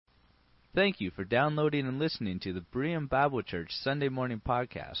Thank you for downloading and listening to the Berean Bible Church Sunday Morning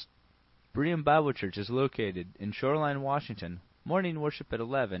Podcast. Berean Bible Church is located in Shoreline, Washington, morning worship at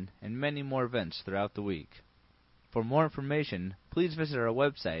 11, and many more events throughout the week. For more information, please visit our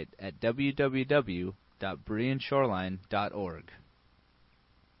website at www.bereanshoreline.org.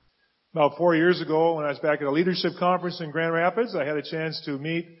 About 4 years ago, when I was back at a leadership conference in Grand Rapids, I had a chance to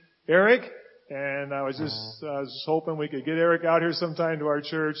meet Eric, and I was just hoping we could get Eric out here sometime to our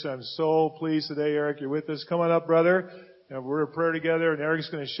church. I'm so pleased today, Eric, you're with us. Come on up, brother. And we're in prayer together, and Eric's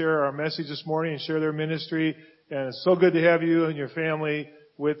going to share our message this morning and share their ministry. And it's so good to have you and your family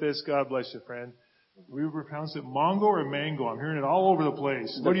with us. God bless you, friend. We pronounce it Mongo or Mango? I'm hearing it all over the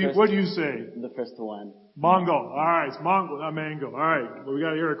place. What do you say? The first one. Mongo. All right, it's Mongo, not Mango. All right, well, we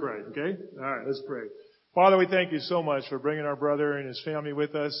got Eric right, okay? All right, let's pray. Father, we thank you so much for bringing our brother and his family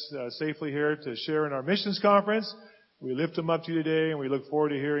with us safely here to share in our missions conference. We lift him up to you today, and we look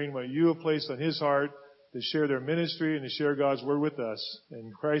forward to hearing what you have placed on his heart to share their ministry and to share God's word with us.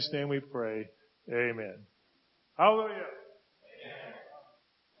 In Christ's name we pray. Amen. Hallelujah.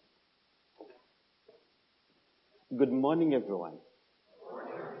 Good morning, everyone.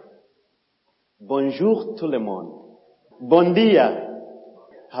 Bonjour tout le monde. Bon dia.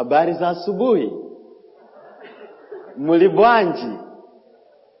 Habari za asubuhi. Mulibwanji.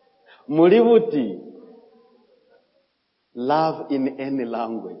 Mulibuti. Love in any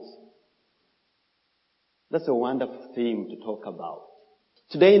language. That's a wonderful theme to talk about.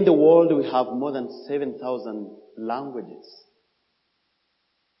 Today in the world we have more than 7,000 languages.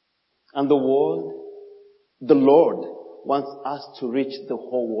 And the Lord wants us to reach the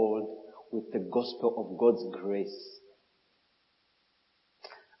whole world with the gospel of God's grace.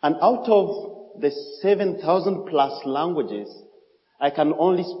 And out of the 7,000 plus languages, I can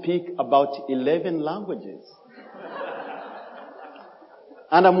only speak about 11 languages.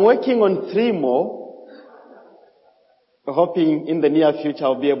 And I'm working on 3 more, hoping in the near future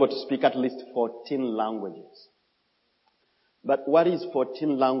I'll be able to speak at least 14 languages. But what is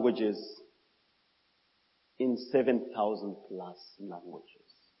 14 languages in 7,000 plus languages?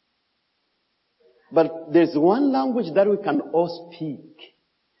 But there's one language that we can all speak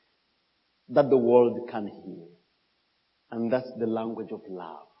that the world can hear. And that's the language of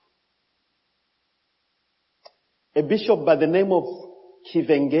love. A bishop by the name of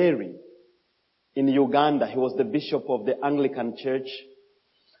Kivengeri in Uganda, he was the bishop of the Anglican Church.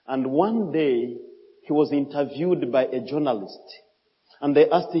 And one day, he was interviewed by a journalist. And they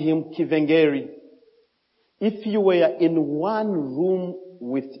asked him, Kivengeri, if you were in one room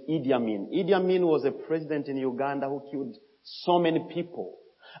with Idi Amin. Idi Amin was a president in Uganda who killed so many people.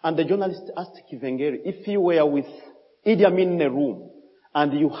 And the journalist asked Kivengeri, if you were with Idi Amin in a room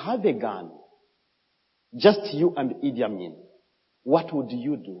and you have a gun, just you and Idi Amin, what would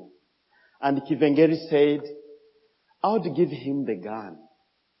you do? And Kivengeri said, I would give him the gun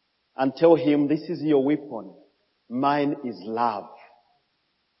and tell him, this is your weapon. Mine is love.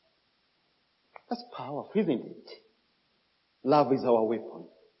 That's powerful, isn't it? Love is our weapon.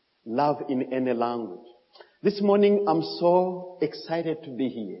 Love in any language. This morning, I'm so excited to be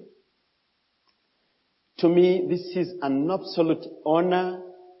here. To me, this is an absolute honor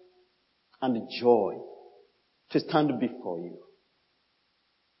and joy to stand before you.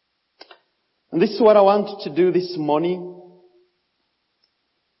 And this is what I want to do this morning.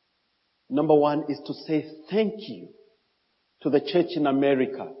 Number one is to say thank you to the church in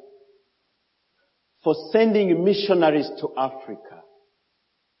America for sending missionaries to Africa.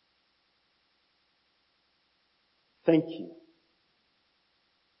 Thank you.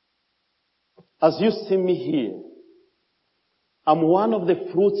 As you see me here, I'm one of the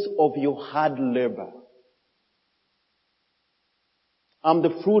fruits of your hard labor. I'm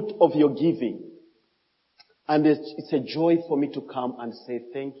the fruit of your giving. And it's a joy for me to come and say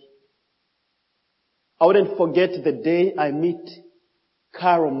thank you. I wouldn't forget the day I meet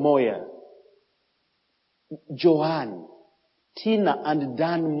Carol Moyer, Joanne, Tina and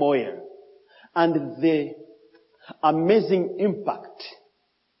Dan Moyer, and the amazing impact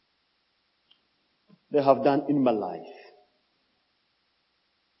they have done in my life.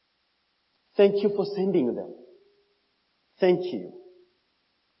 Thank you for sending them. Thank you.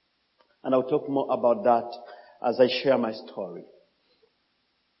 And I'll talk more about that as I share my story.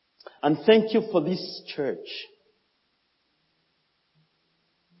 And thank you for this church.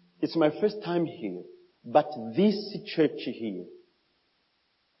 It's my first time here, but this church here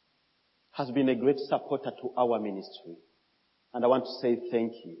has been a great supporter to our ministry. And I want to say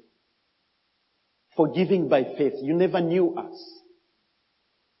thank you for giving by faith. You never knew us,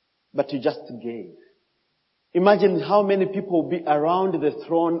 but you just gave. Imagine how many people will be around the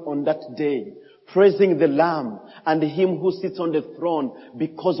throne on that day, praising the Lamb and Him who sits on the throne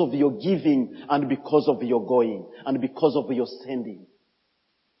because of your giving and because of your going and because of your sending.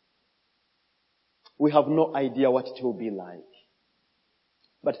 We have no idea what it will be like.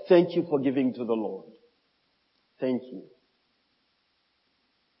 But thank you for giving to the Lord. Thank you.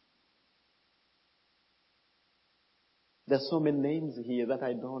 There's so many names here that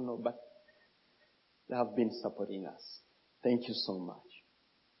I don't know, but they have been supporting us. Thank you so much.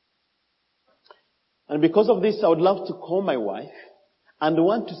 And because of this, I would love to call my wife and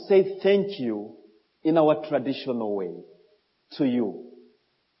want to say thank you in our traditional way to you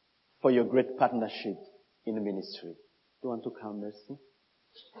for your great partnership in ministry. Do you want to come, Mercy?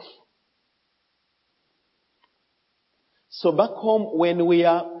 So back home, when we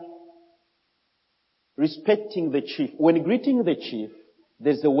are respecting the chief, when greeting the chief,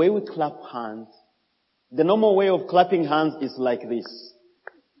 there's a way we clap hands. The normal way of clapping hands is like this.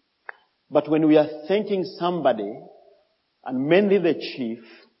 But when we are thanking somebody, and mainly the chief,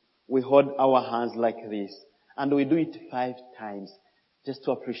 we hold our hands like this. And we do it 5 times just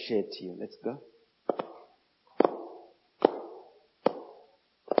to appreciate you. Let's go.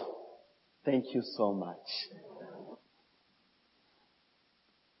 Thank you so much.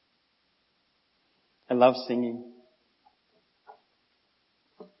 I love singing.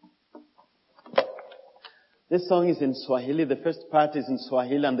 This song is in Swahili. The first part is in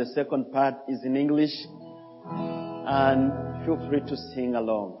Swahili and the second part is in English. And feel free to sing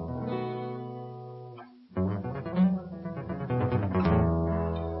along.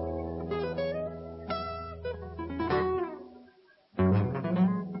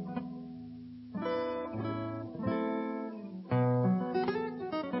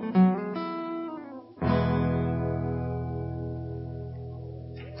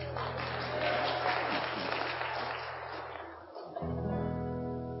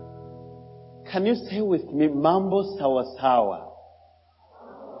 Can you say with me, Mambo Sawa Sawa?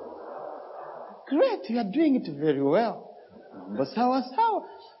 Great, you are doing it very well. Mambo Sawa Sawa.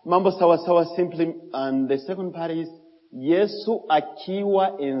 Mambo Sawa Sawa simply, and the second part is, Yesu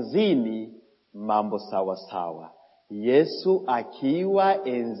akiwa enzini, Mambo Sawa Sawa. Yesu akiwa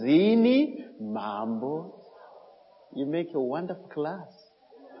enzini, Mambo. You make a wonderful class.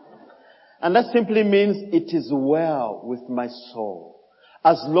 And that simply means it is well with my soul.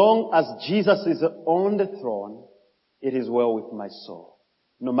 As long as Jesus is on the throne, it is well with my soul.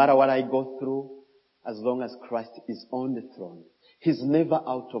 No matter what I go through, as long as Christ is on the throne, He's never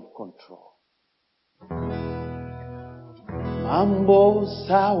out of control. Mambo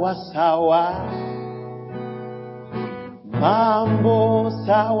sawa sawa. Mambo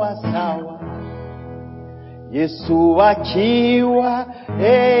sawa sawa. Yesu akiwa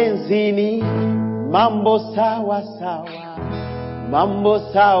enzini. Mambo sawa sawa. Mambo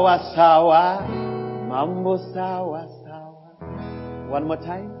sawa sawa, mambo sawa sawa. One more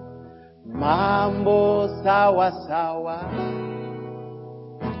time. Mambo sawa sawa,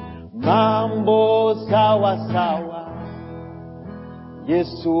 mambo sawa sawa.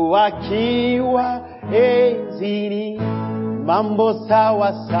 Yesu akiwa enzini. Mambo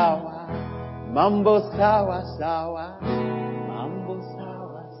sawa sawa, mambo sawa sawa.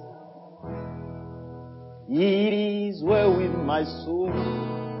 It is well with my soul.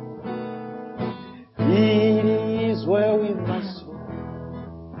 It is well with my soul.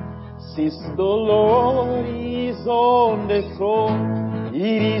 Since the Lord is on the throne,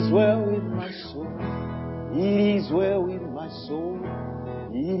 it is well with my soul. It is well with my soul.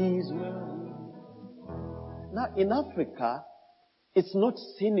 It is well with me. Now in Africa, it's not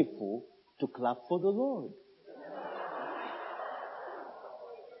sinful to clap for the Lord.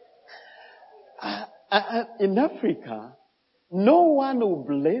 In Africa, no one will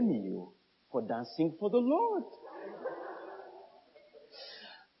blame you for dancing for the Lord.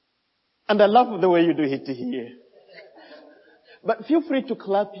 And I love the way you do it here. But feel free to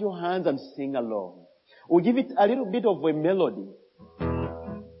clap your hands and sing along. We'll give it a little bit of a melody.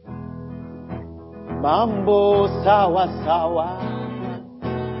 Mambo sawa sawa.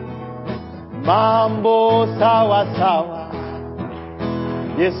 Mambo sawa sawa.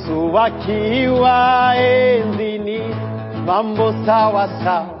 Yesu akiwa enzini. Mambo sawa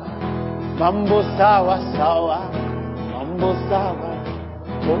sawa. Mambo sawa sawa. Mambo sawa.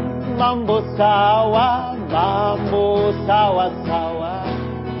 Mambo sawa. Mambo sawa sawa.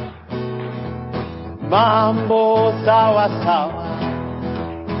 Mambo sawa sawa.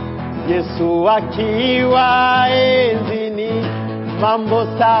 Yesu akiwa enzini. Mambo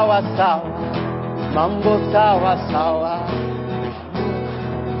sawa sawa. Mambo sawa sawa.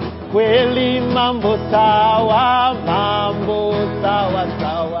 kweli mambo sawa, mambo sawa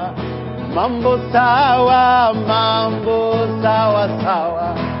sawa. Mambo sawa, mambo sawa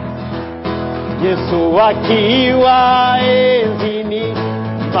sawa. Yesu akiwa enzini,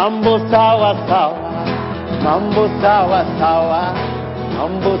 mambo sawa sawa, mambo sawa sawa,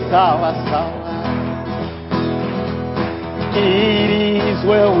 mambo sawa sawa. It is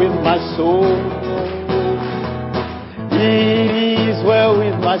well with my soul. It is well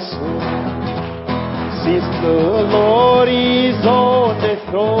with my soul. Since the Lord is on the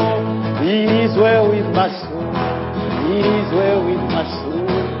throne, it is well with my soul. It is well with my soul.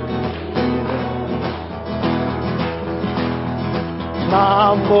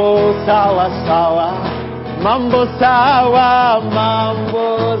 Mambo sawa sawa, mambo sawa,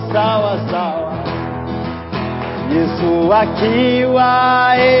 mambo sawa sawa. Yesu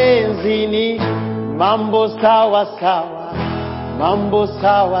akiwa enzini, mambo sawa sawa, mambo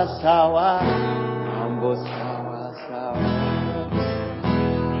sawa sawa, mambo sawa sawa.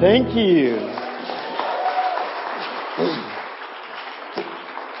 Thank you.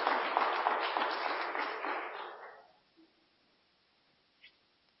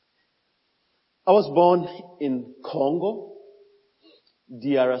 I was born in Congo,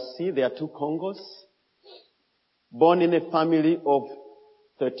 DRC. There are 2 Congos. Born in a family of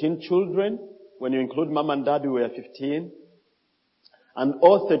 13 children. When you include mom and dad, we were 15. And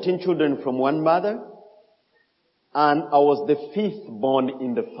all 13 children from one mother. And I was the 5th born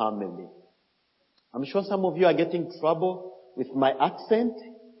in the family. I'm sure some of you are getting trouble with my accent.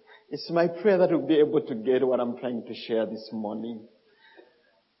 It's my prayer that you'll be able to get what I'm trying to share this morning.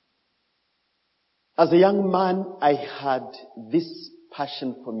 As a young man, I had this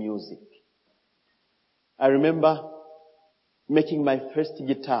passion for music. I remember making my first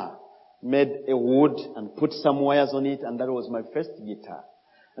guitar. Made a wood and put some wires on it, and that was my first guitar.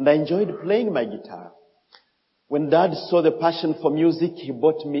 And I enjoyed playing my guitar. When Dad saw the passion for music, he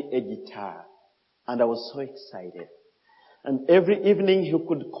bought me a guitar. And I was so excited. And every evening he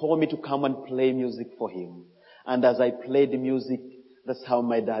could call me to come and play music for him. And as I played the music, that's how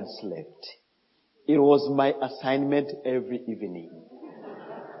my dad slept. It was my assignment every evening.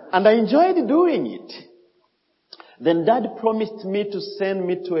 And I enjoyed doing it. Then Dad promised me to send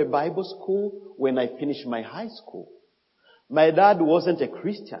me to a Bible school when I finished my high school. My dad wasn't a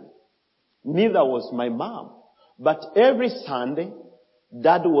Christian. Neither was my mom. But every Sunday,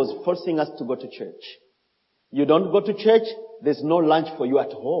 Dad was forcing us to go to church. You don't go to church, there's no lunch for you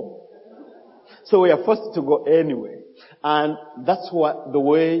at home. So we are forced to go anyway. And that's the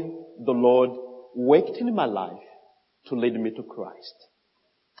way the Lord worked in my life to lead me to Christ.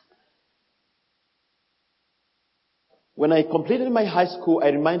 When I completed my high school, I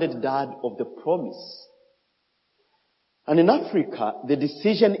reminded Dad of the promise. And in Africa, the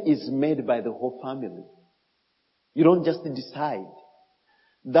decision is made by the whole family. You don't just decide.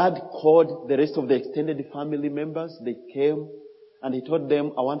 Dad called the rest of the extended family members. They came and he told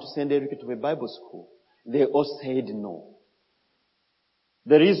them, I want to send Eric to a Bible school. They all said no.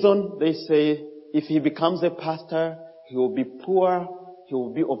 The reason, they say, if he becomes a pastor, he will be poor. He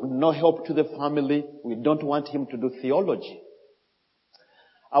will be of no help to the family. We don't want him to do theology.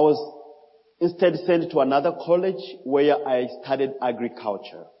 I was instead sent to another college where I studied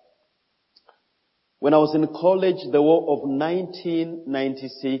agriculture. When I was in college, the war of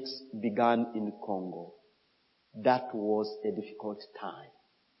 1996 began in Congo. That was a difficult time.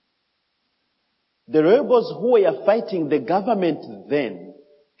 The rebels who were fighting the government then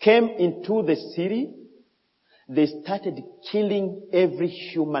came into the city. They started killing every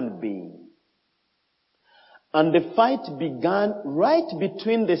human being. And the fight began right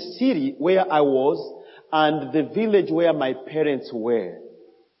between the city where I was and the village where my parents were.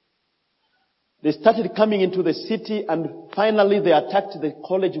 They started coming into the city and finally they attacked the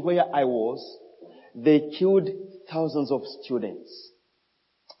college where I was. They killed thousands of students.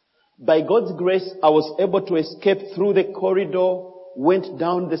 By God's grace, I was able to escape through the corridor, went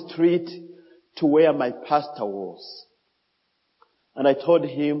down the street to where my pastor was. And I told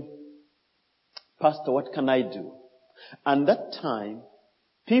him, Pastor, what can I do? And that time,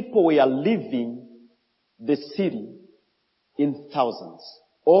 people were leaving the city in thousands.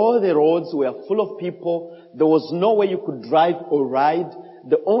 All the roads were full of people. There was no way you could drive or ride.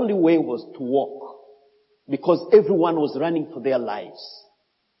 The only way was to walk, because everyone was running for their lives.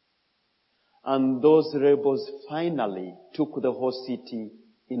 And those rebels finally took the whole city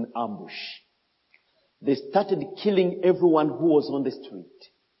in ambush. They started killing everyone who was on the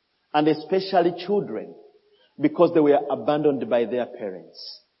street, and especially children, because they were abandoned by their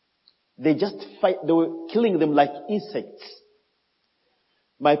parents. They were killing them like insects.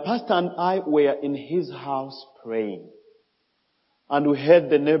 My pastor and I were in his house praying. And we heard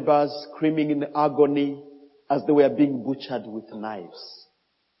the neighbors screaming in agony as they were being butchered with knives.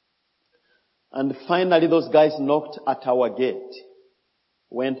 And finally those guys knocked at our gate.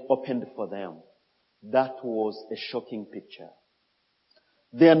 Went opened for them. That was a shocking picture.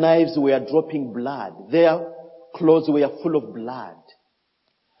 Their knives were dropping blood. Their clothes were full of blood.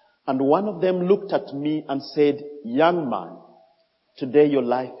 And one of them looked at me and said, "Young man, today your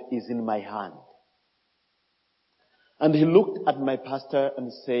life is in my hand." And he looked at my pastor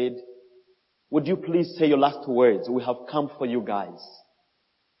and said, "Would you please say your last words? We have come for you guys."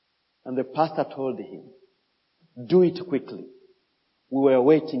 And the pastor told him, "Do it quickly. We were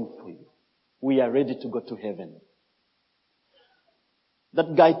waiting for you. We are ready to go to heaven."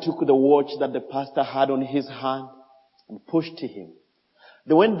 That guy took the watch that the pastor had on his hand and pushed him.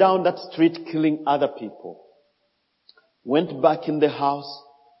 They went down that street killing other people. Went back in the house.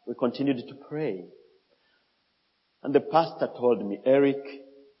 We continued to pray. And the pastor told me, "Eric,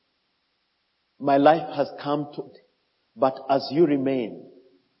 my life has come to it, but as you remain,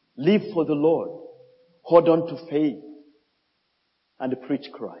 live for the Lord, hold on to faith, and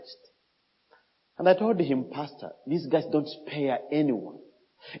preach Christ." And I told him, "Pastor, these guys don't spare anyone.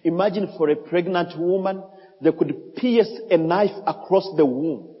 Imagine for a pregnant woman, they could pierce a knife across the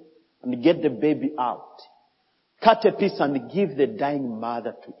womb and get the baby out, cut a piece and give the dying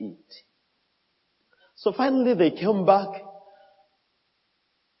mother to eat." So finally they came back,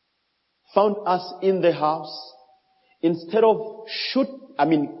 found us in the house. Instead of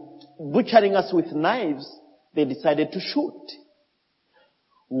butchering us with knives, they decided to shoot.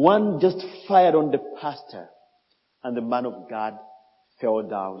 One just fired on the pastor, and the man of God fell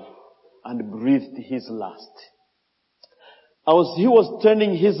down and breathed his last. As he was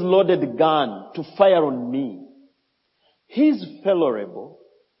turning his loaded gun to fire on me, his fellow rebel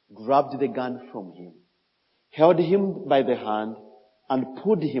grabbed the gun from him, held him by the hand, and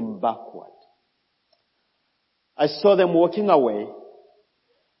pulled him backward. I saw them walking away,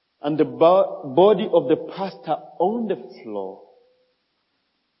 and the body of the pastor on the floor.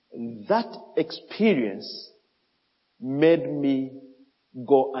 That experience made me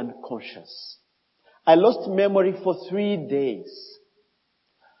go unconscious. I lost memory for 3 days.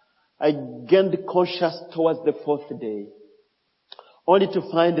 I gained conscious towards the 4th day, only to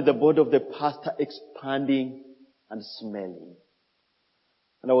find the body of the pastor expanding and smelling.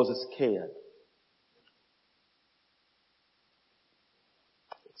 And I was scared.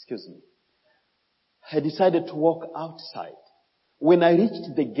 I decided to walk outside. When I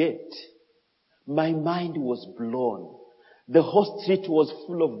reached the gate, my mind was blown. The whole street was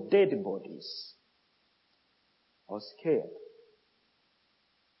full of dead bodies. I was scared.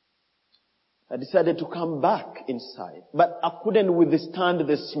 I decided to come back inside, but I couldn't withstand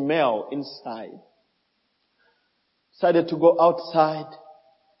the smell inside. Decided to go outside,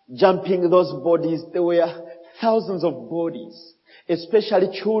 jumping those bodies. There were thousands of bodies,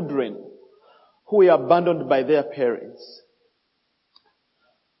 especially children who were abandoned by their parents.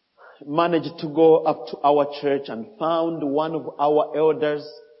 Managed to go up to our church and found one of our elders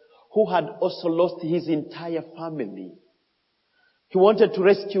who had also lost his entire family. He wanted to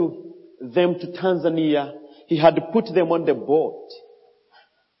rescue them to Tanzania. He had put them on the boat.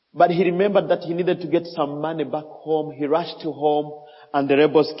 But he remembered that he needed to get some money back home. He rushed to home and the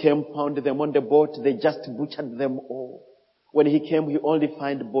rebels came, found them on the boat. They just butchered them all. When he came, he only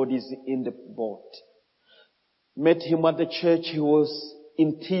found bodies in the boat. Met him at the church. He was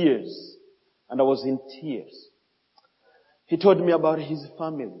in tears, and I was in tears. He told me about his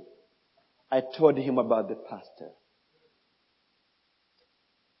family. I told him about the pastor.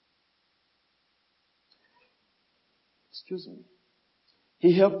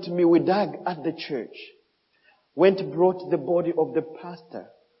 He helped me. We dug at the church. Brought the body of the pastor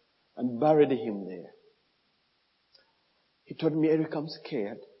and buried him there. He told me, "Eric, I'm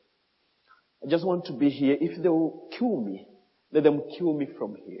scared. I just want to be here. If they will kill me, let them kill me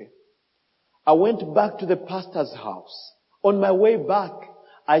from here." I went back to the pastor's house. On my way back,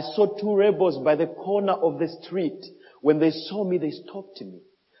 I saw 2 rebels by the corner of the street. When they saw me, they stopped me.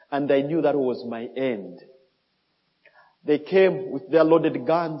 And I knew that was my end. They came with their loaded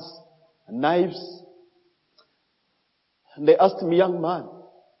guns and knives. And they asked me, "Young man,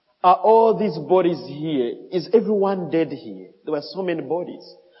 are all these bodies here? Is everyone dead here?" There were so many bodies.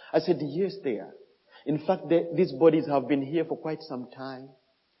 I said, "Yes, they are. In fact, these bodies have been here for quite some time."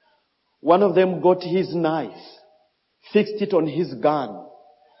 One of them got his knife, fixed it on his gun,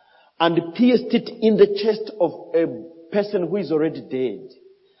 and pierced it in the chest of a person who is already dead,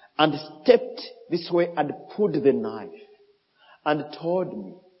 and stepped this way and pulled the knife. and told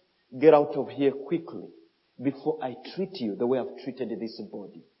me, get out of here quickly before I treat you the way I've treated this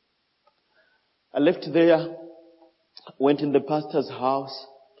body. I left there, went in the pastor's house,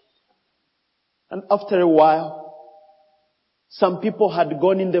 and after a while, some people had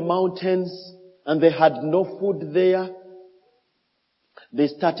gone in the mountains and they had no food there. They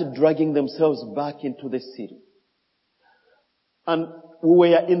started dragging themselves back into the city. And we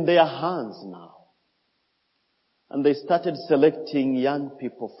were in their hands now. And they started selecting young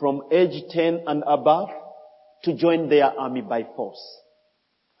people from age 10 and above to join their army by force.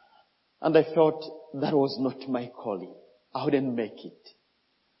 And I felt that was not my calling. I wouldn't make it.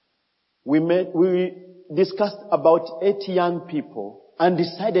 We discussed about 8 young people and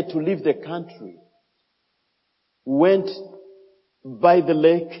decided to leave the country. Went by the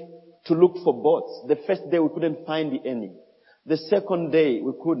lake to look for boats. The first day we couldn't find any. The second day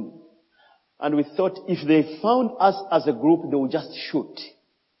we couldn't. And we thought if they found us as a group, they would just shoot.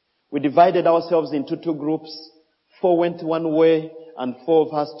 We divided ourselves into 2 groups. 4 went one way and 4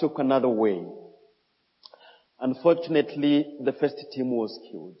 of us took another way. Unfortunately, the first team was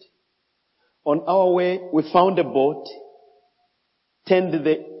killed. On our way, we found a boat, turned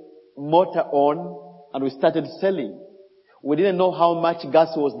the motor on, and we started sailing. We didn't know how much gas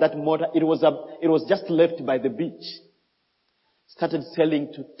was that motor. It was just left by the beach. Started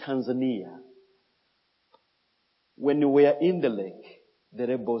sailing to Tanzania. When we were in the lake, the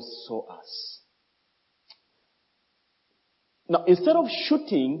rebels saw us. Now, instead of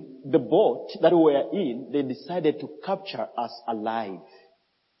shooting the boat that we were in, they decided to capture us alive.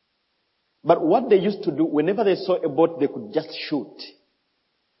 But what they used to do, whenever they saw a boat, they could just shoot.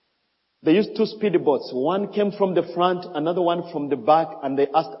 They used 2 speedboats. One came from the front, another one from the back, and they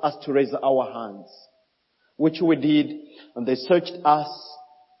asked us to raise our hands, which we did. And they searched us.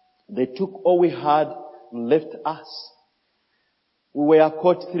 They took all we had and left us. We were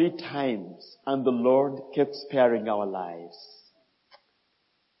caught 3 times, and the Lord kept sparing our lives.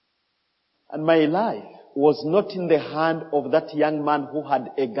 And my life was not in the hand of that young man who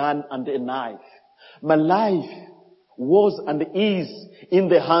had a gun and a knife. My life was and is in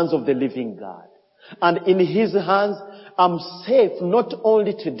the hands of the living God. And in His hands, I'm safe not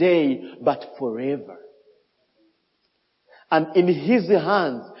only today, but forever. And in His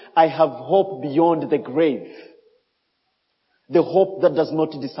hands, I have hope beyond the grave. The hope that does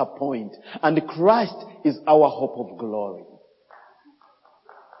not disappoint. And Christ is our hope of glory.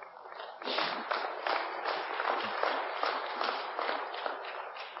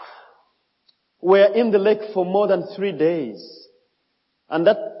 We were in the lake for more than 3 days. And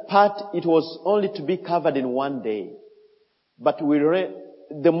that part, it was only to be covered in 1 day. But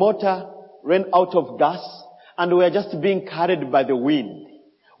the motor ran out of gas and we were just being carried by the wind.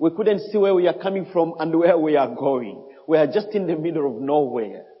 We couldn't see where we are coming from and where we are going. We are just in the middle of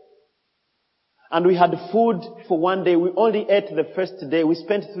nowhere. And we had food for 1 day. We only ate the first day. We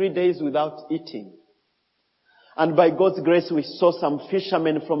spent 3 days without eating. And by God's grace, we saw some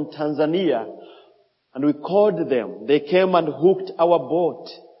fishermen from Tanzania. And we called them. They came and hooked our boat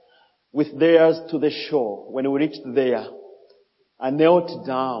with theirs to the shore. When we reached there, I knelt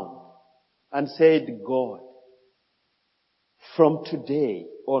down and said, God, from today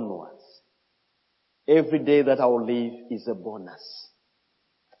onwards, every day that I will live is a bonus.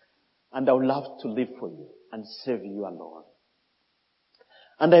 And I would love to live for you and serve you alone.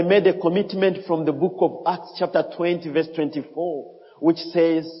 And I made a commitment from the book of Acts chapter 20 verse 24, which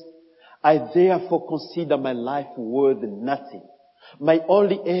says, I therefore consider my life worth nothing. My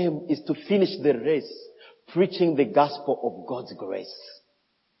only aim is to finish the race, preaching the gospel of God's grace.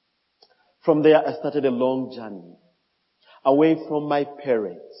 From there, I started a long journey away from my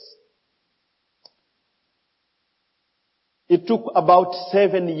parents. It took about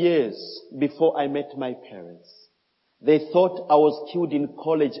 7 years before I met my parents. They thought I was killed in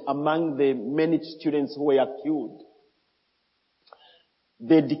college among the many students who were killed.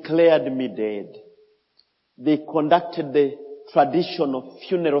 They declared me dead. They conducted the traditional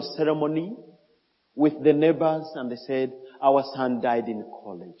funeral ceremony with the neighbors and they said, our son died in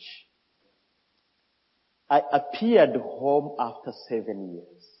college. I appeared home after 7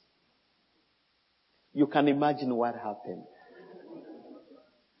 years. You can imagine what happened.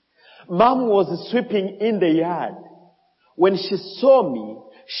 Mom was sweeping in the yard. When she saw me,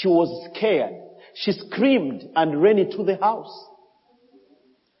 she was scared. She screamed and ran into the house.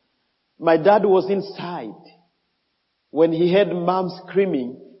 My dad was inside. When he heard Mom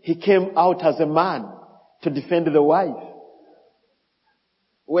screaming, he came out as a man to defend the wife.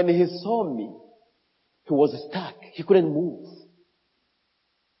 When he saw me, he was stuck. He couldn't move.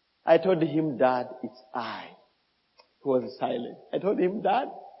 I told him, Dad, it's I. He was silent. I told him, Dad,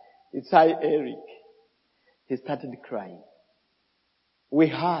 it's I, Eric. He started crying. We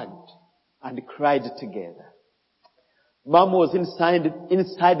hugged and cried together. Mom was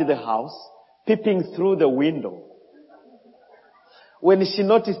inside the house, peeping through the window. When she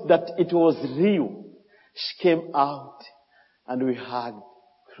noticed that it was real, she came out and we hugged,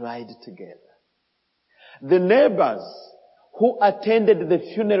 cried together. The neighbors who attended the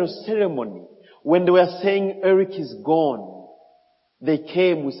funeral ceremony, when they were saying Eric is gone, they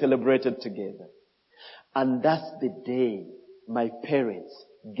came, we celebrated together. And that's the day my parents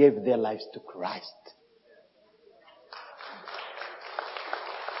gave their lives to Christ.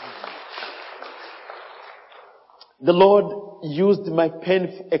 The Lord used my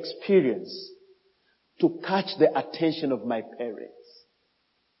painful experience to catch the attention of my parents.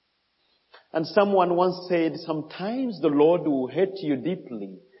 And someone once said, sometimes the Lord will hurt you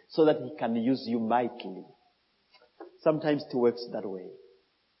deeply so that He can use you mightily. Sometimes it works that way.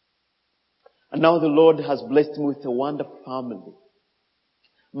 And now the Lord has blessed me with a wonderful family.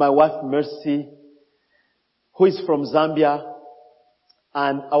 My wife Mercy, who is from Zambia,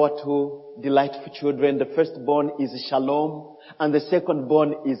 and our two delightful children. The firstborn is Shalom, and the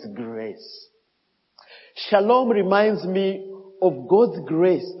secondborn is Grace. Shalom reminds me of God's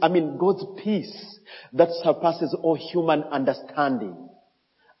grace, God's peace that surpasses all human understanding.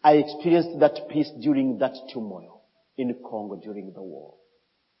 I experienced that peace during that turmoil in Congo during the war.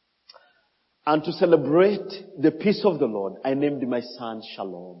 And to celebrate the peace of the Lord, I named my son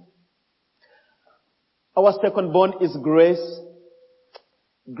Shalom. Our secondborn is Grace.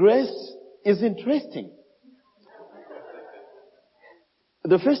 Grace is interesting.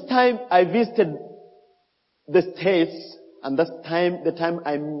 The first time I visited the States, and that's the time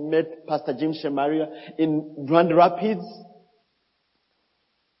I met Pastor Jim Shemaria in Grand Rapids,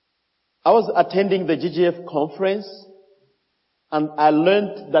 I was attending the GGF conference, and I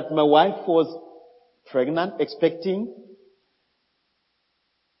learned that my wife was pregnant, expecting.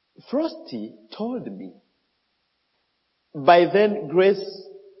 Frosty told me. By then, Grace,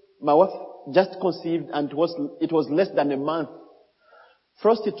 my wife, just conceived, and it was less than a month.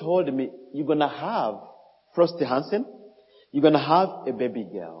 Frosty told me, you're gonna have, Frosty Hansen, you're gonna have a baby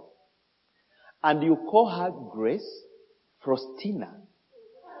girl. And you call her Grace Frostina.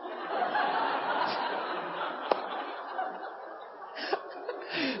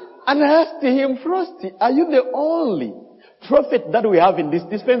 And I asked him, Frosty, are you the only prophet that we have in this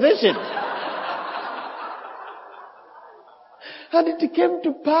dispensation? And it came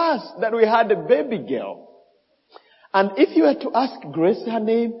to pass that we had a baby girl. And if you were to ask Grace her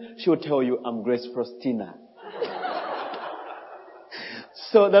name, she would tell you, I'm Grace Frostina.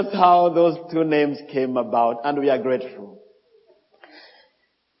 So that's how those two names came about, and we are grateful.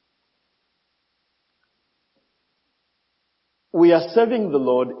 We are serving the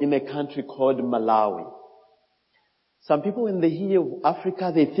Lord in a country called Malawi. Some people, when they hear of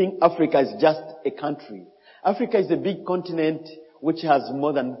Africa, they think Africa is just a country. Africa is a big continent which has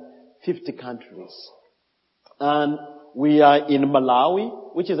more than 50 countries. And we are in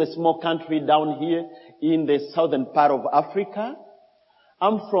Malawi, which is a small country down here in the southern part of Africa.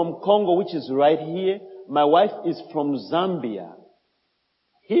 I'm from Congo, which is right here. My wife is from Zambia,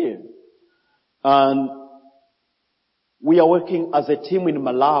 here. And we are working as a team in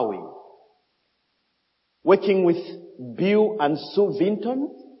Malawi, working with Bill and Sue Vinton,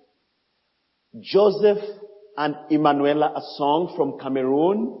 Joseph and Emanuela Asong from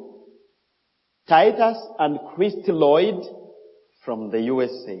Cameroon, Titus and Christy Lloyd from the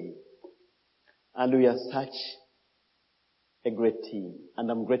USA. And we are such a great team.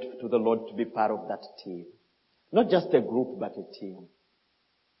 And I'm grateful to the Lord to be part of that team. Not just a group, but a team.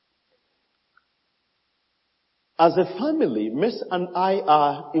 As a family, Miss and I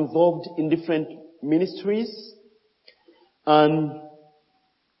are involved in different ministries. And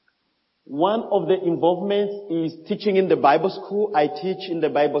one of the involvements is teaching in the Bible school. I teach in the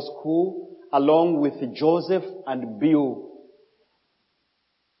Bible school along with Joseph and Bill.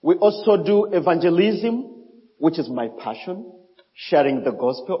 We also do evangelism, which is my passion, sharing the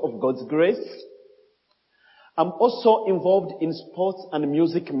gospel of God's grace. I'm also involved in sports and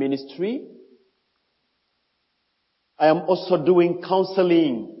music ministry. I am also doing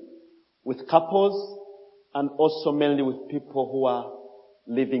counseling with couples and also mainly with people who are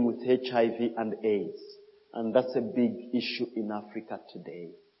living with HIV and AIDS. And that's a big issue in Africa today.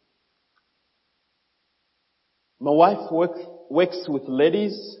 My wife works with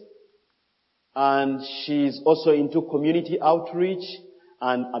ladies, and she's also into community outreach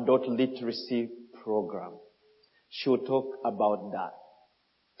and adult literacy program. She will talk about that.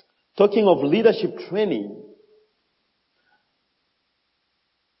 Talking of leadership training,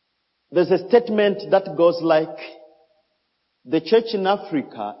 There's a statement that goes like, the church in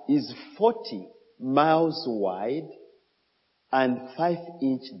Africa is 40 miles wide and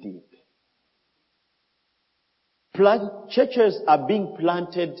 5-inch deep. Churches are being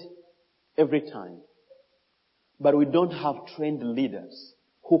planted every time. But we don't have trained leaders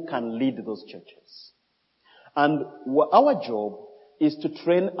who can lead those churches. And our job is to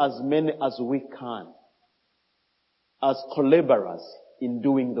train as many as we can as collaborators in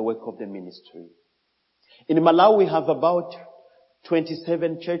doing the work of the ministry. In Malawi, we have about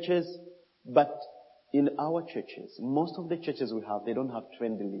 27 churches, but in our churches, most of the churches we have, they don't have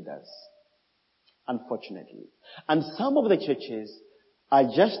trained leaders, unfortunately. And some of the churches are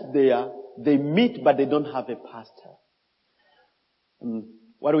just there, they meet, but they don't have a pastor.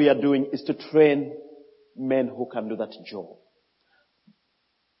 What we are doing is to train men who can do that job.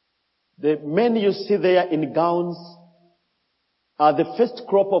 The men you see there in gowns are the first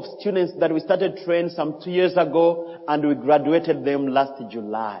crop of students that we started training some 2 years ago, and we graduated them last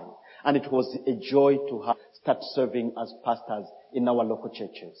July. And it was a joy to start serving as pastors in our local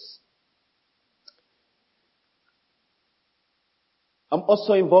churches. I'm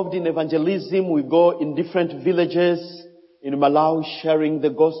also involved in evangelism. We go in different villages in Malawi sharing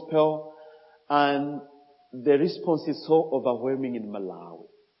the gospel, and the response is so overwhelming in Malawi.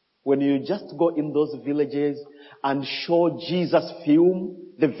 When you just go in those villages and show Jesus film,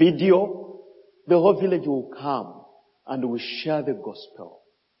 the video, the whole village will come and will share the gospel.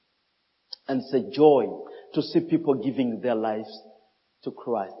 And it's a joy to see people giving their lives to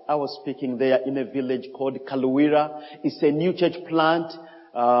Christ. I was speaking there in a village called Kaluwira. It's a new church plant,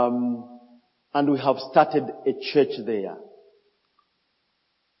 and we have started a church there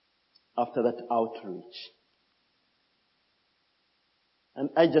after that outreach. And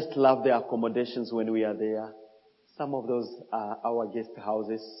I just love the accommodations when we are there. Some of those are our guest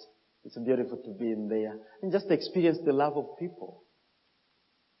houses. It's beautiful to be in there and just experience the love of people.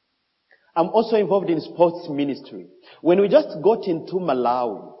 I'm also involved in sports ministry. When we just got into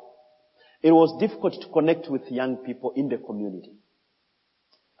Malawi, it was difficult to connect with young people in the community.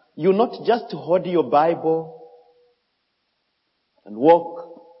 You not just hold your Bible and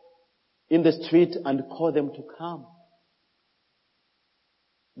walk in the street and call them to come.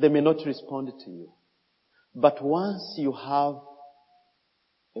 They may not respond to you. But once you have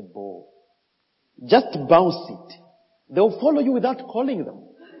a ball, just bounce it. They will follow you without calling them.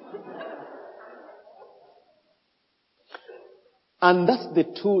 And that's the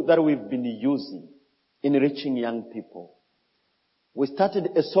tool that we've been using in reaching young people. We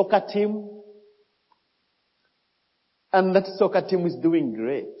started a soccer team, and that soccer team is doing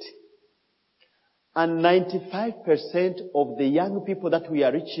great. And 95% of the young people that we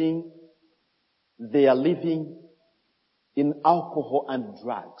are reaching, they are living in alcohol and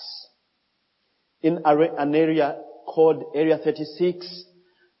drugs. In an area called Area 36,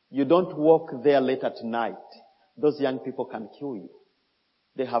 you don't walk there late at night. Those young people can kill you.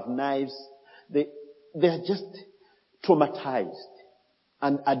 They have knives. They are just traumatized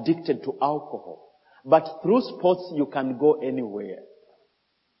and addicted to alcohol. But through sports, you can go anywhere.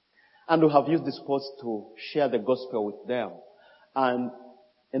 And we have used the sports to share the gospel with them. And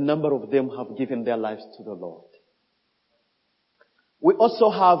a number of them have given their lives to the Lord. We also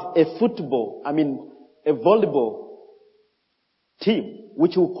have a volleyball team,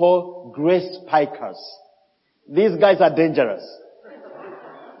 which we call Grace Pikers. These guys are dangerous.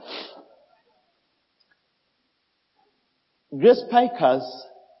 Grace Pikers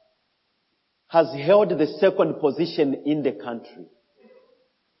has held the second position in the country.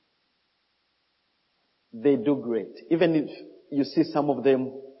 They do great. Even if you see some of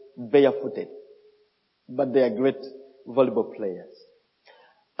them barefooted. But they are great volleyball players.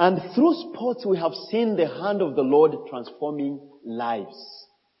 And through sports, we have seen the hand of the Lord transforming lives.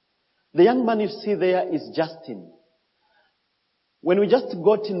 The young man you see there is Justin. When we just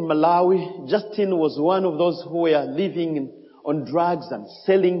got in Malawi, Justin was one of those who were living on drugs and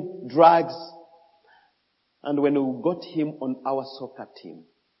selling drugs. And when we got him on our soccer team,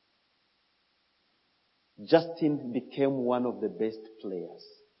 Justin became one of the best players.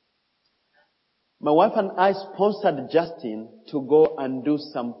 My wife and I sponsored Justin to go and do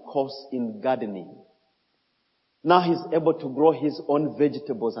some course in gardening. Now he's able to grow his own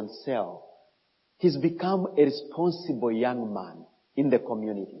vegetables and sell. He's become a responsible young man in the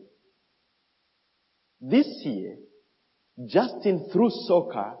community. This year, Justin, through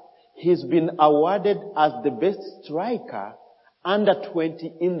soccer, he's been awarded as the best striker under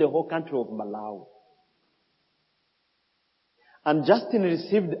 20 in the whole country of Malawi. And Justin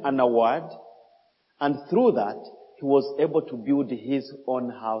received an award, and through that, he was able to build his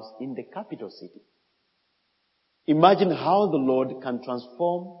own house in the capital city. Imagine how the Lord can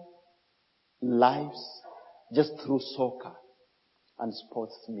transform lives just through soccer and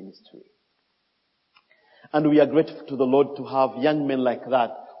sports ministry. And we are grateful to the Lord to have young men like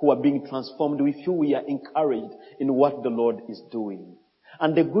that who are being transformed. We feel we are encouraged in what the Lord is doing.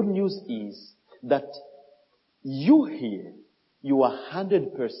 And the good news is that you here, you are 100%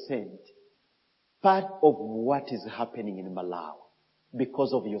 part of what is happening in Malawi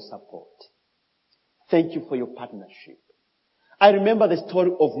because of your support. Thank you for your partnership. I remember the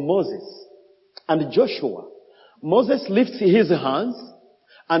story of Moses and Joshua. Moses lifts his hands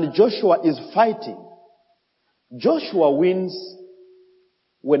and Joshua is fighting. Joshua wins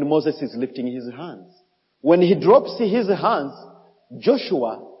when Moses is lifting his hands. When he drops his hands,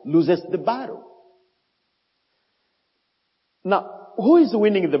 Joshua loses the battle. Now, who is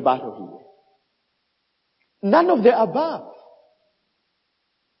winning the battle here? None of the above.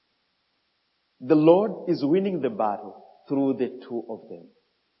 The Lord is winning the battle through the two of them.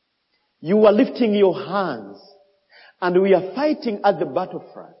 You are lifting your hands and we are fighting at the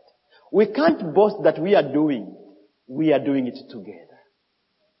battlefront. We can't boast that we are doing it. We are doing it together.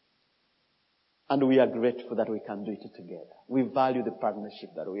 And we are grateful that we can do it together. We value the partnership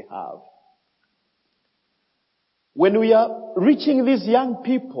that we have. When we are reaching these young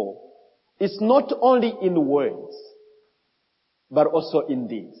people, it's not only in words, but also in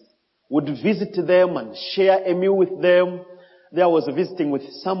deeds. Would visit them and share a meal with them. There I was visiting with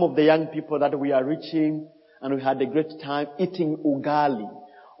some of the young people that we are reaching, and we had a great time eating ugali.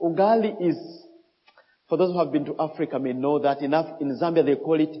 Ugali is, for those who have been to Africa may know that in Zambia they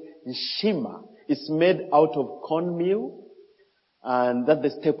call it nshima. It's made out of cornmeal, and that's the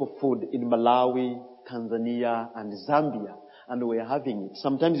staple food in Malawi, Tanzania, and Zambia. And we are having it.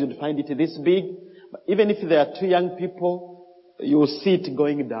 Sometimes you'd find it this big, but even if there are two young people, you'll see it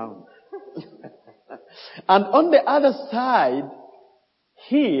going down. And on the other side,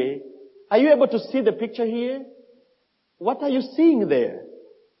 here, are you able to see the picture here? What are you seeing there?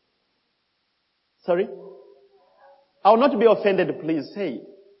 Sorry? I will not be offended, please say it.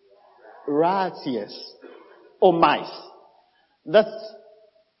 Rats, yes. Or mice. That's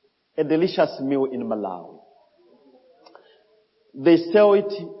a delicious meal in Malawi. They sell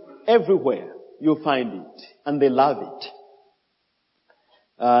it everywhere. You'll find it. And they love it.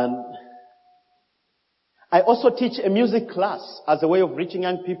 And I also teach a music class as a way of reaching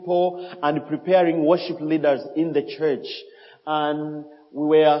young people and preparing worship leaders in the church. And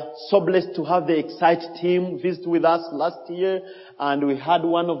we were so blessed to have the Excite team visit with us last year. And we had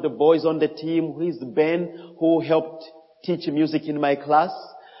one of the boys on the team, who is Ben, who helped teach music in my class.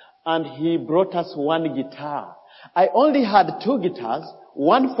 And he brought us one guitar. I only had 2 guitars,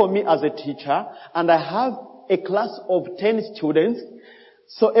 one for me as a teacher, and I have a class of 10 students.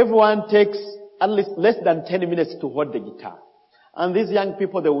 So everyone takes at least less than 10 minutes to hold the guitar. And these young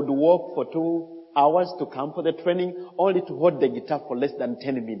people, they would walk for 2 hours to come for the training, only to hold the guitar for less than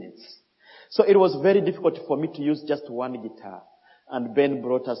 10 minutes. So it was very difficult for me to use just one guitar. And Ben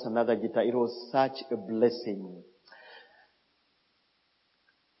brought us another guitar. It was such a blessing.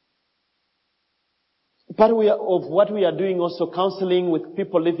 Part of what we are doing also counseling with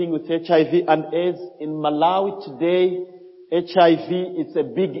people living with HIV and AIDS. In Malawi today, HIV is a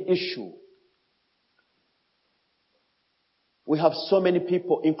big issue. We have so many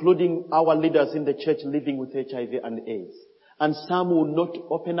people, including our leaders in the church, living with HIV and AIDS. And some will not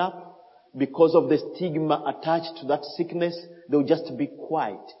open up because of the stigma attached to that sickness. They will just be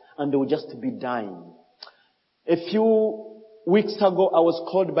quiet and they will just be dying. A few weeks ago, I was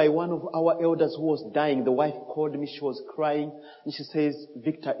called by one of our elders who was dying. The wife called me. She was crying and she says,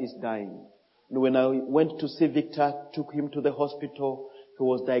 Victor is dying. And when I went to see Victor, took him to the hospital, he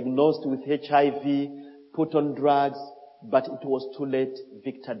was diagnosed with HIV, put on drugs, but it was too late.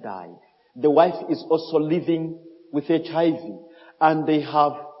 Victor died. The wife is also living with HIV, and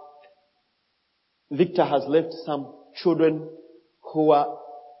Victor has left some children who are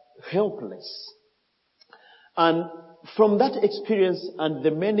helpless. And from that experience and the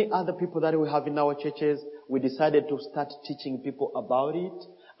many other people that we have in our churches, we decided to start teaching people about it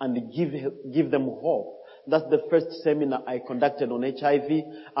and give them hope. That's the first seminar I conducted on HIV,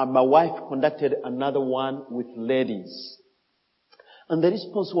 and my wife conducted another one with ladies. And the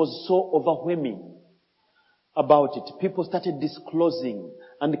response was so overwhelming about it. People started disclosing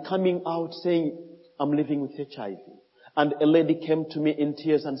and coming out saying, I'm living with HIV. And a lady came to me in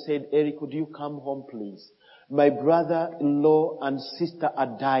tears and said, Eric, could you come home, please? My brother-in-law and sister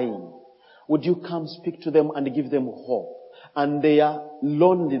are dying. Would you come speak to them and give them hope? And they are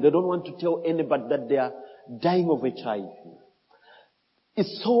lonely. They don't want to tell anybody that dying of HIV.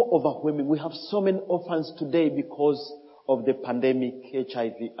 It's so overwhelming. We have so many orphans today because of the pandemic,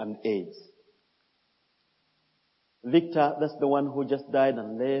 HIV and AIDS. Victor, that's the one who just died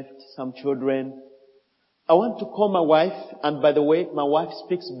and left some children. I want to call my wife, and by the way, my wife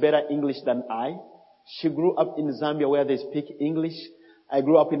speaks better English than I. She grew up in Zambia where they speak English. I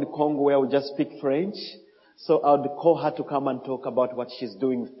grew up in Congo where we just speak French. So I would call her to come and talk about what she's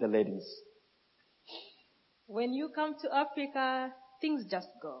doing with the ladies. When you come to Africa, things just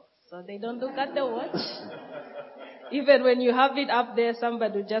go. So they don't look at the watch. Even when you have it up there,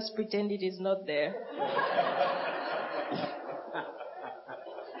 somebody will just pretend it is not there.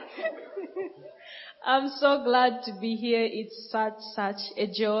 I'm so glad to be here. It's such a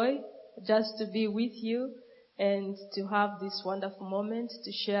joy just to be with you and to have this wonderful moment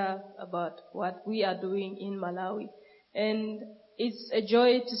to share about what we are doing in Malawi. And it's a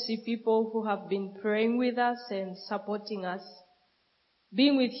joy to see people who have been praying with us and supporting us.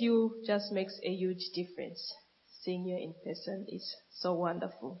 Being with you just makes a huge difference. Seeing you in person is so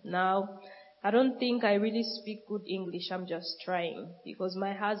wonderful. Now, I don't think I really speak good English. I'm just trying because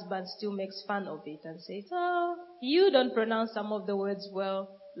my husband still makes fun of it and says, "Oh, you don't pronounce some of the words well,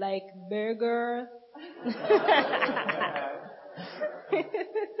 like burger."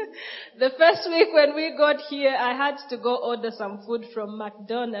 The first week when we got here, I had to go order some food from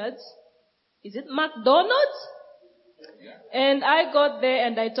McDonald's. Is it McDonald's? And I got there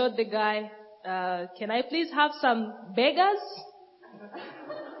and I told the guy, "Can I please have some burgers?"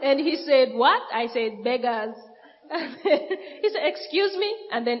 And he said, "What?" I said, "Beggars." He said, "Excuse me?"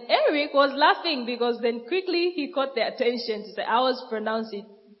 And then Eric was laughing because then quickly he caught their attention to say I was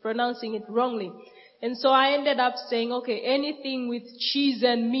pronouncing it wrongly. And so I ended up saying, "Okay, anything with cheese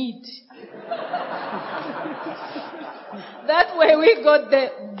and meat." That way we got the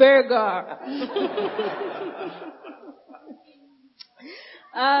burger.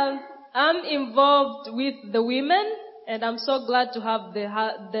 I'm involved with the women. And I'm so glad to have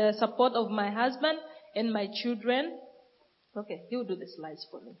the support of my husband and my children. Okay, he'll do the slides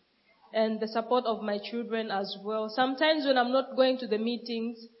for me. And the support of my children as well. Sometimes when I'm not going to the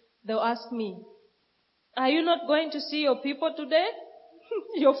meetings, they'll ask me, "Are you not going to see your people today?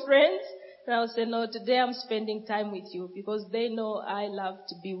 Your friends?" And I'll say, "No, today I'm spending time with you," because they know I love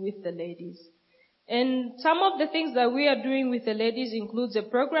to be with the ladies. And some of the things that we are doing with the ladies includes a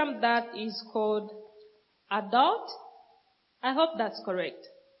program that is called Adult. I hope that's correct.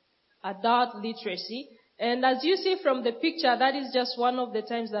 Adult literacy. And as you see from the picture, that is just one of the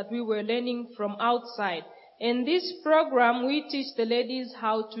times that we were learning from outside. In this program, we teach the ladies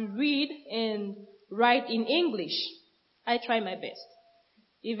how to read and write in English. I try my best,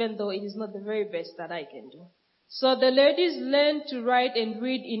 even though it is not the very best that I can do. So the ladies learn to write and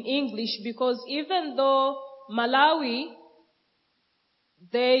read in English because even though Malawi,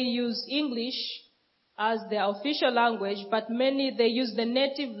 they use English as their official language, but many, they use the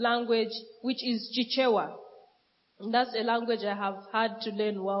native language, which is Chichewa. And that's a language I have had to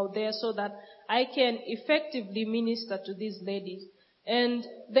learn while there so that I can effectively minister to these ladies. And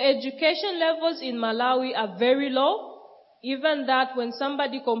the education levels in Malawi are very low. Even that when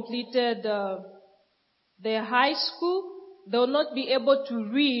somebody completed their high school, they will not be able to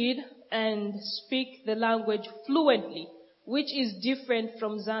read and speak the language fluently, which is different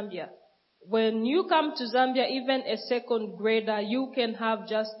from Zambia. When you come to Zambia, even a second grader, you can have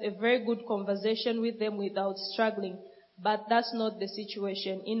just a very good conversation with them without struggling. But that's not the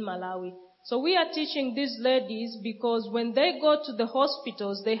situation in Malawi. So we are teaching these ladies because when they go to the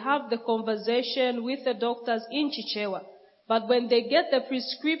hospitals, they have the conversation with the doctors in Chichewa. But when they get the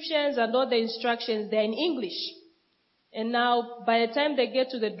prescriptions and all the instructions, they're in English. And now, by the time they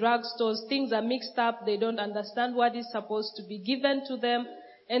get to the drugstores, things are mixed up. They don't understand what is supposed to be given to them.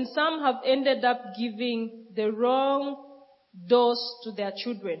 And some have ended up giving the wrong dose to their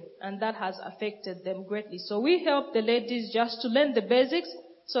children, and that has affected them greatly. So we help the ladies just to learn the basics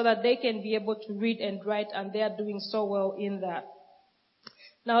so that they can be able to read and write, and they are doing so well in that.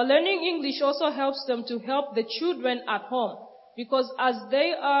 Now, learning English also helps them to help the children at home, because as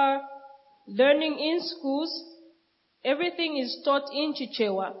they are learning in schools, everything is taught in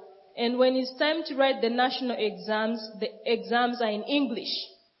Chichewa, and when it's time to write the national exams, the exams are in English.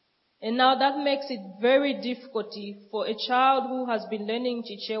 And now that makes it very difficult for a child who has been learning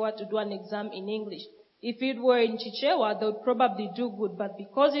Chichewa to do an exam in English. If it were in Chichewa, they would probably do good, but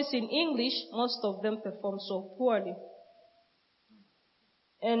because it's in English, most of them perform so poorly.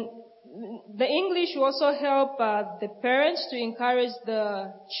 And the English will also help the parents to encourage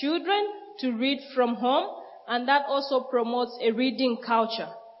the children to read from home, and that also promotes a reading culture.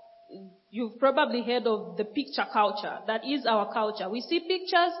 you've probably heard of the picture culture. That is our culture. We see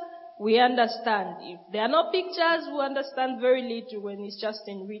pictures, we understand. If there are no pictures, we understand very little when it's just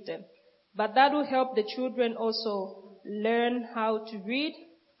in written. But that will help the children also learn how to read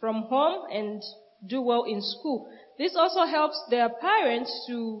from home and do well in school. This also helps their parents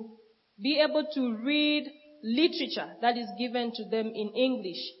to be able to read literature that is given to them in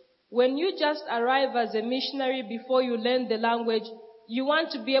English. When you just arrive as a missionary before you learn the language, you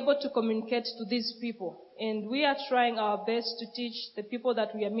want to be able to communicate to these people. And we are trying our best to teach the people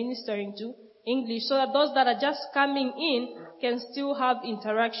that we are ministering to English so that those that are just coming in can still have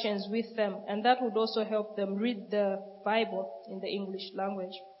interactions with them. And that would also help them read the Bible in the English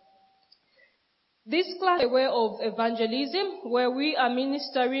language. This class is a way of evangelism where we are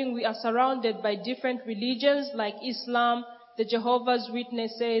ministering. We are surrounded by different religions like Islam, the Jehovah's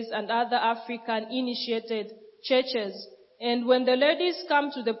Witnesses, and other African initiated churches. And when the ladies come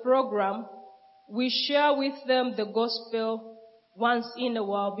to the program, we share with them the gospel once in a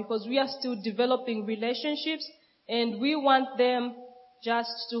while because we are still developing relationships and we want them just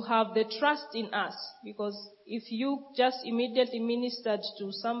to have the trust in us. Because if you just immediately ministered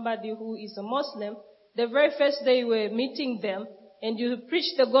to somebody who is a Muslim, the very first day you were meeting them and you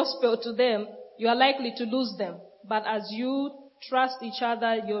preach the gospel to them, you are likely to lose them. But as you trust each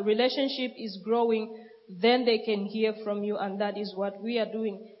other, your relationship is growing, then they can hear from you, and that is what we are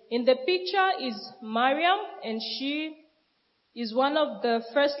doing. In the picture is Mariam, and she is one of the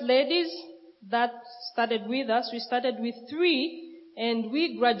first ladies that started with us. We started with 3, and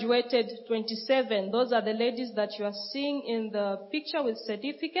we graduated 27. Those are the ladies that you are seeing in the picture with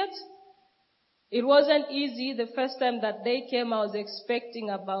certificates. It wasn't easy. The first time that they came, I was expecting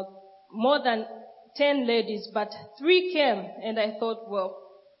about more than 10 ladies, but 3 came, and I thought, well,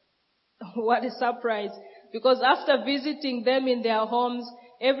 what a surprise. Because after visiting them in their homes,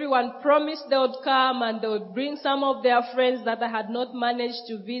 everyone promised they would come and they would bring some of their friends that I had not managed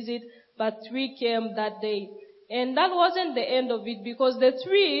to visit, but 3 came that day. And that wasn't the end of it, because the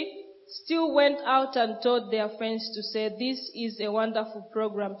 3 still went out and told their friends to say, this is a wonderful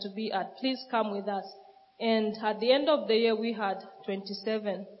program to be at. Please come with us. And at the end of the year, we had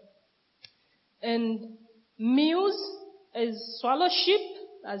 27. And Muse is swallowship,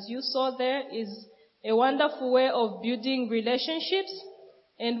 as you saw there, is a wonderful way of building relationships.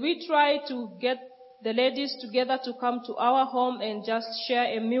 And we try to get the ladies together to come to our home and just share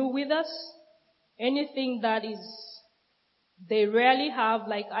a meal with us. Anything that is they rarely have,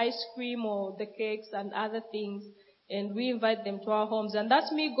 like ice cream or the cakes and other things, and we invite them to our homes. And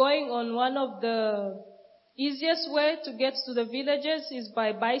that's me going on one of the easiest way to get to the villages is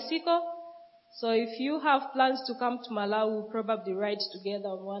by bicycle. So if you have plans to come to Malawi, we'll probably ride together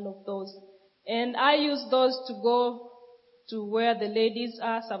on one of those. And I use those to go to where the ladies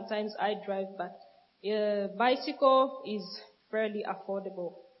are. Sometimes I drive, but bicycle is fairly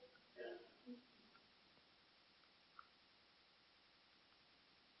affordable.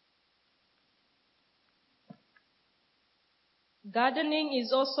 Gardening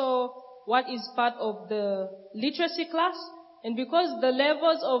is also what is part of the literacy class. And because the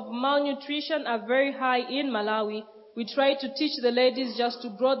levels of malnutrition are very high in Malawi, we try to teach the ladies just to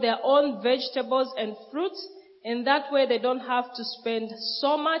grow their own vegetables and fruits. And that way they don't have to spend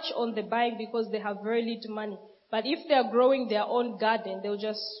so much on the buying because they have very little money. But if they are growing their own garden, they'll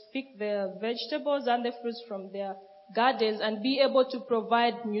just pick the vegetables and the fruits from their gardens and be able to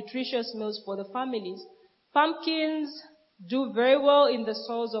provide nutritious meals for the families. Pumpkins do very well in the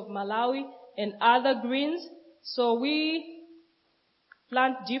soils of Malawi and other greens. So we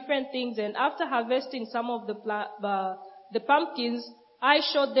plant different things, and after harvesting some of the pumpkins, I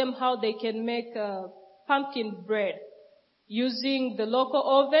showed them how they can make pumpkin bread using the local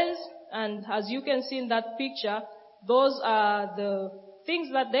ovens. And as you can see in that picture, those are the things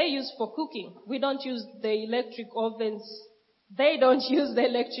that they use for cooking. We don't use the electric ovens. They don't use the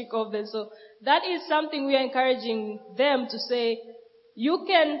electric ovens. So that is something we are encouraging them to say, you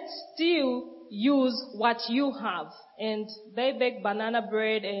can still use what you have. And they bake banana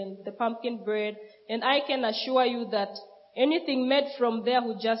bread and the pumpkin bread. And I can assure you that anything made from there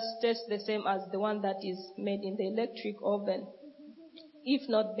will just taste the same as the one that is made in the electric oven, if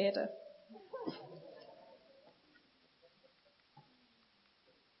not better.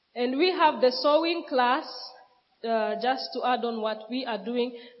 And we have the sewing class, just to add on what we are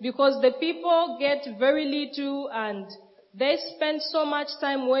doing, because the people get very little and they spend so much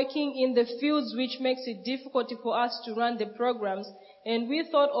time working in the fields, which makes it difficult for us to run the programs. And we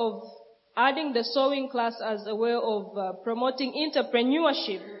thought of adding the sewing class as a way of promoting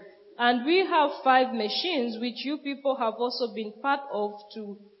entrepreneurship. And we have 5 machines, which you people have also been part of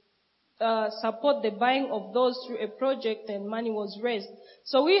to support the buying of those through a project, and money was raised.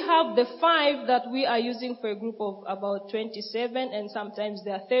 So we have the 5 that we are using for a group of about 27, and sometimes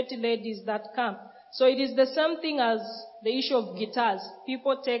there are 30 ladies that come. So it is the same thing as the issue of guitars.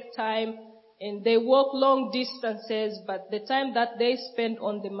 People take time and they walk long distances, but the time that they spend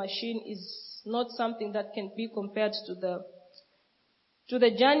on the machine is not something that can be compared to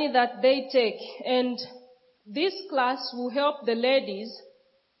the journey that they take. And this class will help the ladies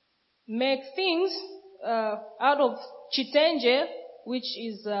make things out of chitenge, which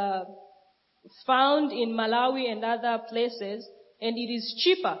is found in Malawi and other places, and it is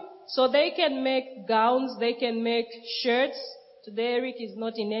cheaper. So they can make gowns, they can make shirts. Today Eric is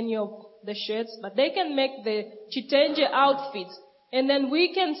not in any of the shirts, but they can make the chitenge outfits. And then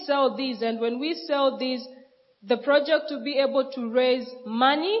we can sell these, and when we sell these, the project will be able to raise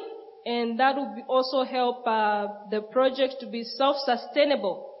money, and that will also help the project to be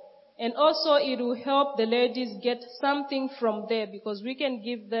self-sustainable. And also it will help the ladies get something from there, because we can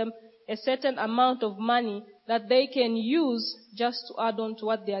give them a certain amount of money that they can use just to add on to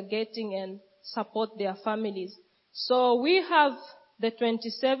what they are getting and support their families. So we have the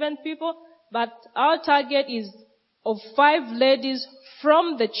 27 people, but our target is of 5 ladies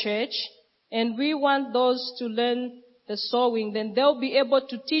from the church, and we want those to learn the sewing. Then they'll be able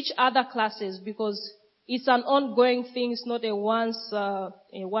to teach other classes, because it's an ongoing thing. It's not a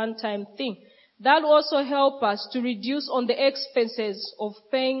one-time thing. That will also help us to reduce on the expenses of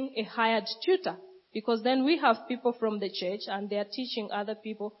paying a hired tutor, because then we have people from the church and they are teaching other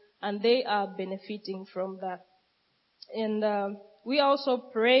people and they are benefiting from that. And we are also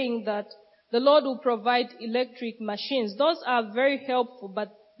praying that the Lord will provide electric machines. Those are very helpful,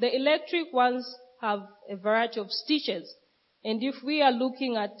 but the electric ones have a variety of stitches. And if we are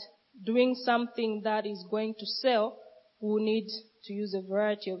looking at doing something that is going to sell, we need to use a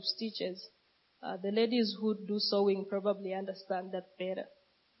variety of stitches. The ladies who do sewing probably understand that better.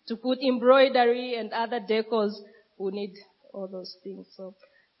 To put embroidery and other decors, we need all those things. So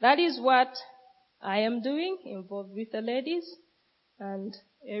that is what I am doing, involved with the ladies, and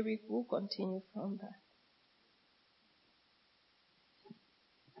Eric will continue from that.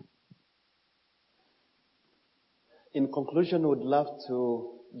 In conclusion, we would love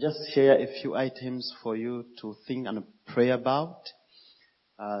to just share a few items for you to think and pray about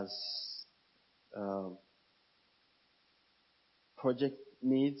as project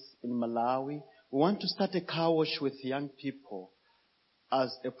needs in Malawi. We want to start a car wash with young people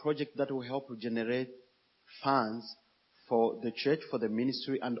as a project that will help generate funds for the church, for the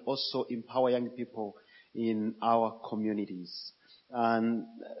ministry, and also empower young people in our communities. And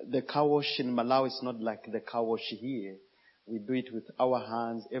the car wash in Malawi is not like the car wash here. We do it with our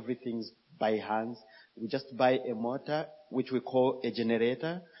hands. Everything's by hands. We just buy a motor, which we call a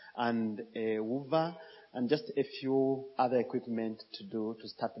generator, and a hoover, and just a few other equipment to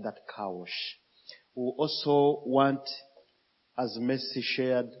start that car wash. We also want, as Mercy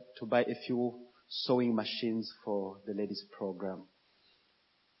shared, to buy a few sewing machines for the ladies program.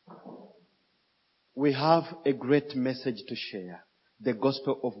 We have a great message to share, the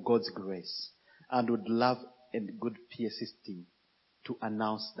gospel of God's grace, and would love a good PA system to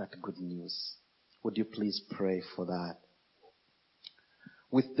announce that good news. Would you please pray for that?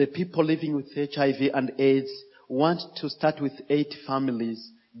 With the people living with HIV and AIDS, want to start with 8 families,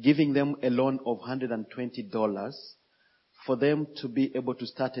 giving them a loan of $120 for them to be able to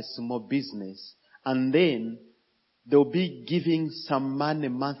start a small business. And then they'll be giving some money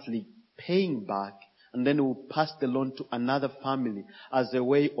monthly, paying back, and then we'll pass the loan to another family as a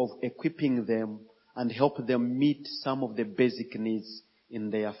way of equipping them and help them meet some of the basic needs in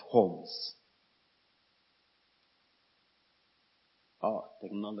their homes. Oh,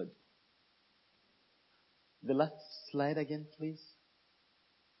 technology. The last slide again, please.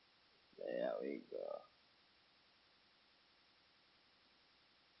 There we go.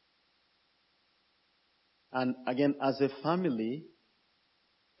 And again, as a family,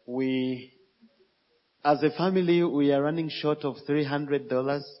 we are running short of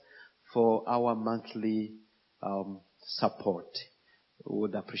 $300 for our monthly support. We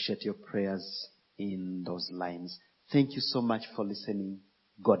would appreciate your prayers in those lines. Thank you so much for listening.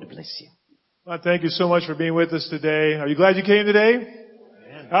 God bless you. Well, thank you so much for being with us today. Are you glad you came today?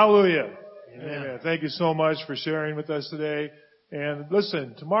 Amen. Hallelujah. Amen. Thank you so much for sharing with us today. And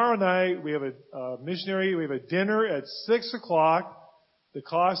listen, tomorrow night we have a missionary. We have a dinner at 6:00. The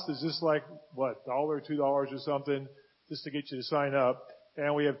cost is just like, $1 or $2 or something, just to get you to sign up.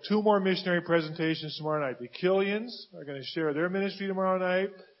 And we have 2 more missionary presentations tomorrow night. The Killians are going to share their ministry tomorrow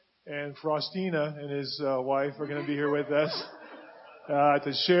night. And Frostina and his wife are going to be here with us.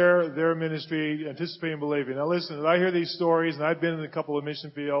 to share their ministry, anticipating and believing. Now listen, I hear these stories, and I've been in a couple of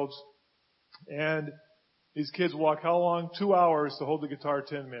mission fields, and these kids walk how long? 2 hours to hold the guitar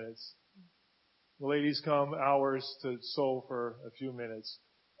 10 minutes. The ladies come hours to sew for a few minutes.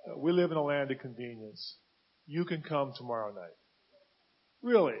 We live in a land of convenience. You can come tomorrow night.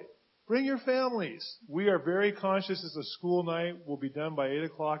 Really. Bring your families. We are very conscious it's a school night. We'll be done by 8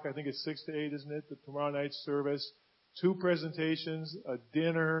 o'clock. I think it's 6 to 8, isn't it? The tomorrow night's service. 2 presentations, a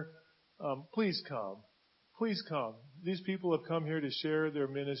dinner. Please come. Please come. These people have come here to share their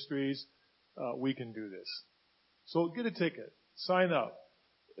ministries. We can do this. So get a ticket. Sign up.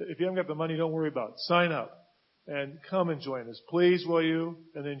 If you haven't got the money, don't worry about it. Sign up and come and join us. Please, will you?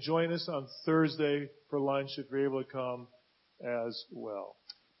 And then join us on Thursday for lunch if you're able to come as well.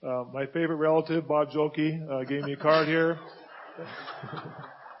 My favorite relative, Bob Jokey, gave me a card here.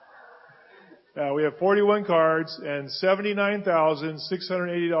 We have 41 cards and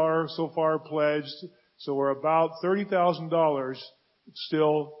 $79,680 so far pledged. So we're about $30,000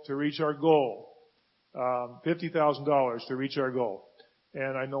 still to reach our goal. $50,000 to reach our goal.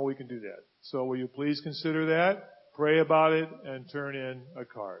 And I know we can do that. So will you please consider that, pray about it, and turn in a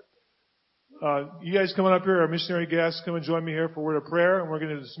card. You guys coming up here, our missionary guests, come and join me here for a word of prayer. And we're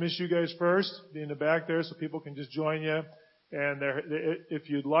going to dismiss you guys first, be in the back there so people can just join you. And if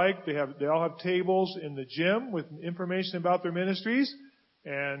you'd like, they all have tables in the gym with information about their ministries.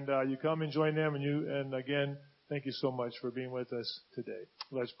 And you come and join them. And again, thank you so much for being with us today.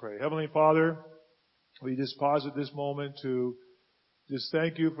 Let's pray. Heavenly Father, we just pause at this moment to just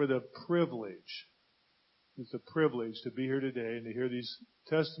thank you for the privilege. It's a privilege to be here today and to hear these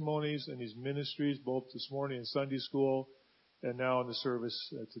testimonies and these ministries, both this morning in Sunday school and now in the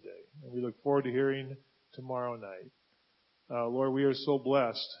service today. And we look forward to hearing tomorrow night. Lord, we are so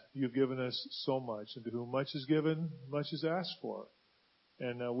blessed. You've given us so much, and to whom much is given, much is asked for.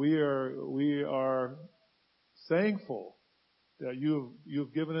 And we are thankful that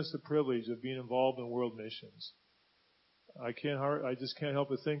you've given us the privilege of being involved in world missions. I just can't help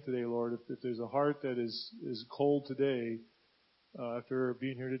but think today, Lord, if there's a heart that is cold today, after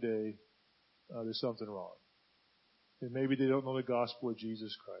being here today, there's something wrong. And maybe they don't know the gospel of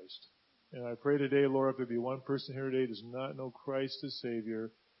Jesus Christ. And I pray today, Lord, if there be one person here today who does not know Christ as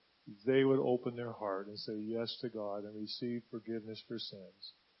Savior, they would open their heart and say yes to God and receive forgiveness for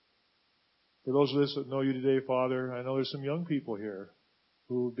sins. For those of us that know you today, Father, I know there's some young people here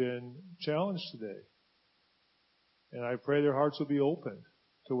who have been challenged today. And I pray their hearts will be open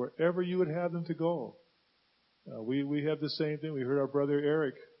to wherever you would have them to go. We have the same thing. We heard our brother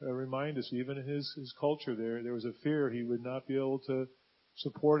Eric remind us, even in his culture there was a fear he would not be able to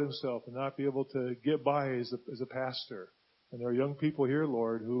support himself and not be able to get by as a pastor. And there are young people here,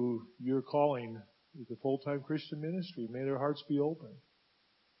 Lord, who you're calling the full-time Christian ministry. May their hearts be open.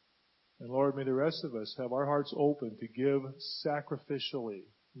 And Lord, may the rest of us have our hearts open to give sacrificially,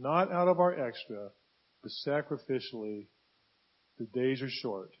 not out of our extra, but sacrificially. The days are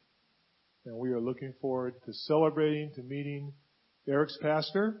short. And we are looking forward to celebrating, to meeting Eric's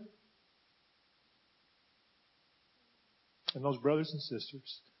pastor and those brothers and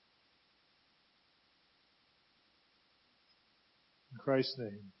sisters. In Christ's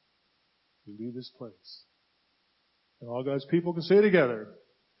name, we leave this place. And all God's people can say together,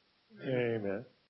 Amen.